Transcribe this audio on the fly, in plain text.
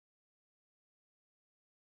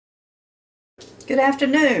Good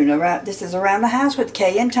afternoon. This is Around the House with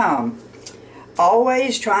Kay and Tom.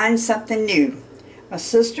 Always trying something new. My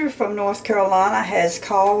sister from North Carolina has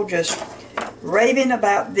called just raving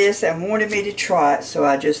about this and wanted me to try it. So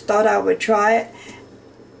I just thought I would try it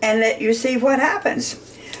and let you see what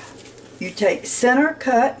happens. You take center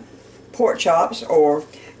cut pork chops, or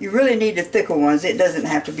you really need the thicker ones. It doesn't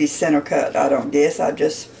have to be center cut, I don't guess. I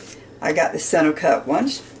got the center cut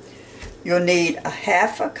ones. You'll need a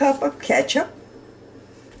half a cup of ketchup,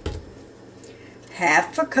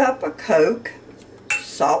 half a cup of Coke,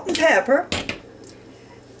 salt and pepper,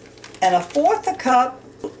 and 1/4 a cup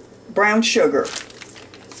brown sugar.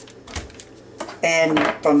 And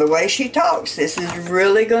from the way she talks, this is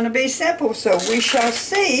really going to be simple, so we shall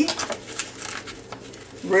see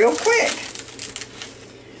real quick.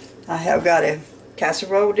 I have got a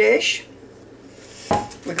casserole dish.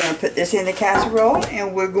 We're going to put this in the casserole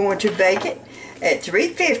and we're going to bake it at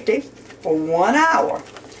 350 for 1 hour.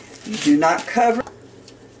 You do not cover.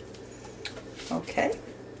 Okay.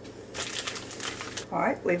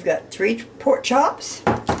 Alright, we've got 3 pork chops.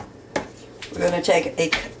 We're going to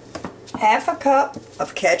take half a cup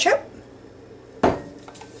of ketchup.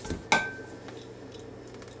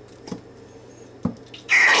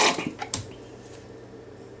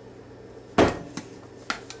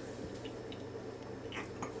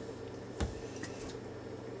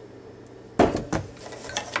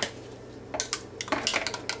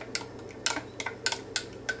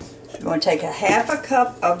 We're going to take a half a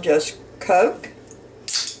cup of just Coke.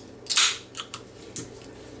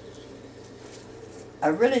 I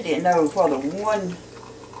really didn't know whether one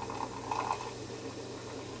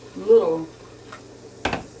little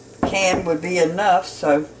can would be enough,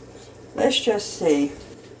 so let's just see.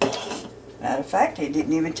 Matter of fact, it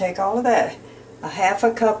didn't even take all of that. A half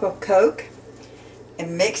a cup of Coke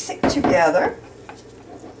and mix it together.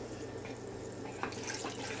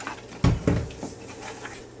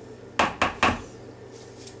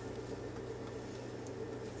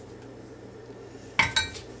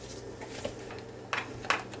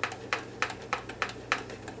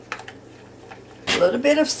 A little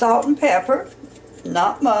bit of salt and pepper,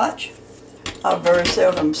 not much. I very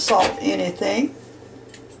seldom salt anything.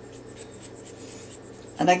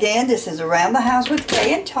 And again, this is Around the House with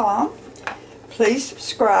Kay and Tom. Please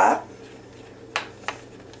subscribe.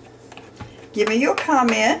 Give me your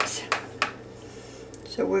comments.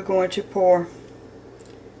 So we're going to pour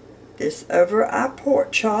this over our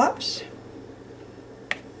pork chops.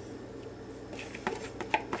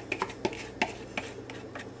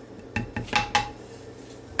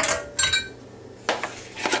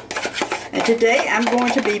 And today I'm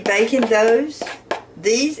going to be baking these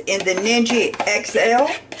in the Ninja XL.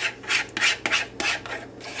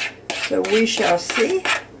 So we shall see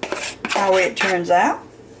how it turns out.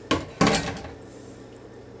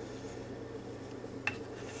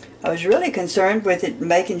 I was really concerned with it,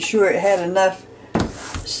 making sure it had enough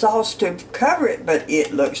sauce to cover it, but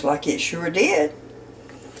it looks like it sure did.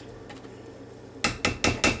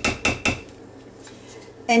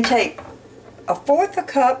 And take 1/4 a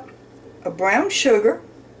cup of brown sugar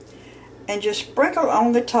and just sprinkle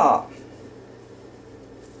on the top.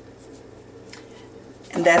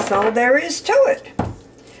 And that's all there is to it.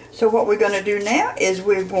 So what we're going to do now is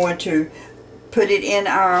we're going to put it in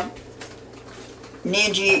our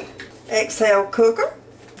Ninja XL cooker.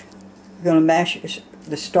 We're going to mash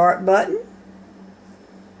the start button.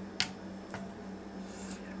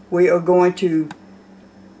 We are going to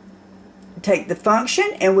take the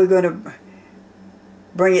function and we're going to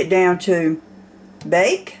bring it down to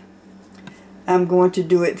bake. I'm going to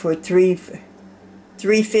do it for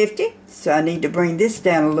 350, so I need to bring this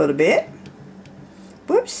down a little bit.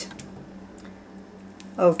 Whoops.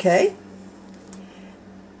 Okay.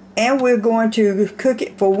 And we're going to cook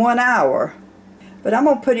it for 1 hour. But I'm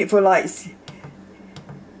going to put it for like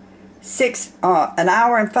an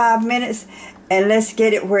hour and 5 minutes, and let's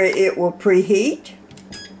get it where it will preheat.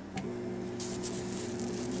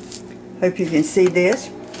 Hope you can see this.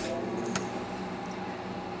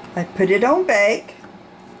 I put it on bake,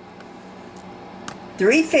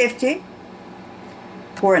 350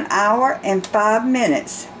 for an hour and 5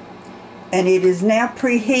 minutes. And it is now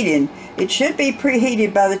preheating. It should be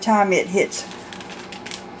preheated by the time it hits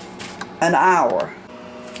an hour.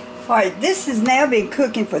 Alright, this has now been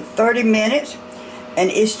cooking for 30 minutes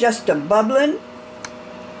and it's just a bubbling.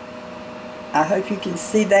 I hope you can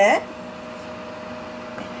see that.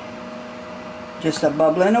 Just a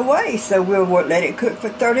bubbling away, so we'll let it cook for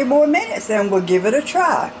 30 more minutes and we'll give it a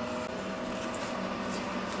try.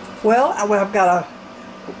 Well, I've got a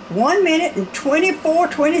 1 minute and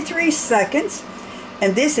 23 seconds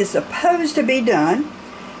And this is supposed to be done.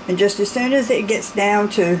 And just as soon as it gets down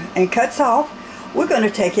to and cuts off, we're going to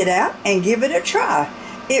take it out and give it a try.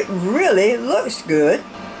 It really looks good.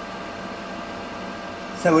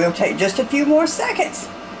 So we'll take just a few more seconds.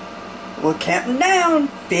 We'll count them down.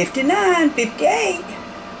 59, 58.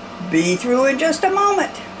 Be through in just a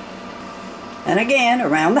moment. And again,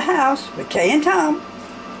 around the house with Kay and Tom.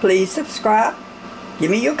 Please subscribe.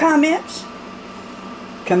 Give me your comments.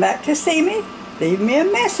 Come back to see me. Leave me a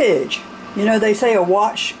message. You know, they say a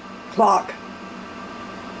watch pot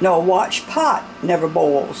never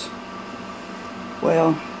boils.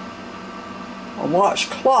 Well, a watch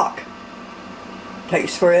clock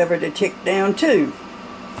takes forever to tick down too.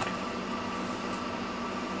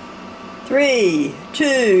 3,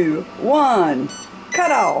 2, 1,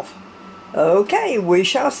 cut off. Okay, we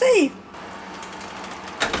shall see.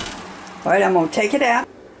 Alright, I'm going to take it out.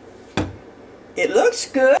 It looks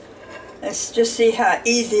good. Let's just see how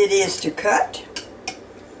easy it is to cut.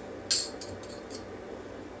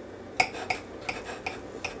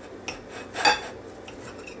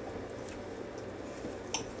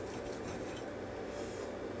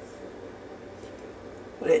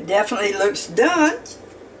 Well, it definitely looks done.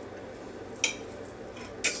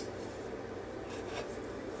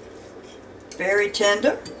 Very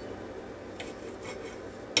tender.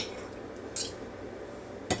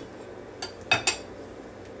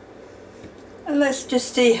 And let's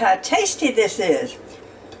just see how tasty this is.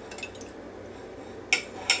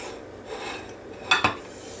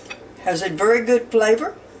 Has a very good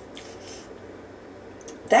flavor.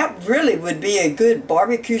 That really would be a good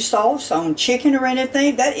barbecue sauce on chicken or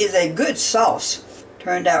anything. That is a good sauce.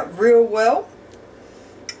 Turned out real well.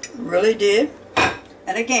 Really did.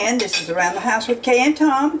 And again, this is Around the House with Kay and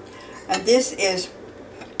Tom. And this is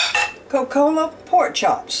Coca-Cola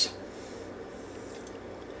Porkchops.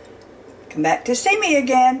 Come back to see me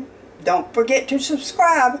again. Don't forget to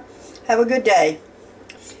subscribe. Have a good day.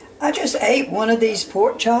 I just ate one of these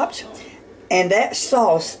pork chops, and that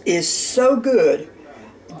sauce is so good.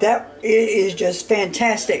 That it is just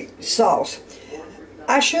fantastic sauce.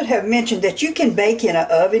 I should have mentioned that you can bake in an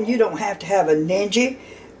oven. You don't have to have a Ninja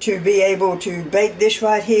to be able to bake this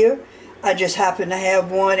right here. I just happen to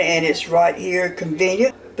have one, and it's right here,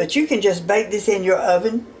 convenient. But you can just bake this in your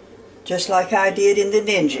oven, just like I did in the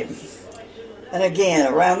Ninja. And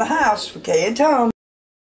again, Around the House with Kay and Tom.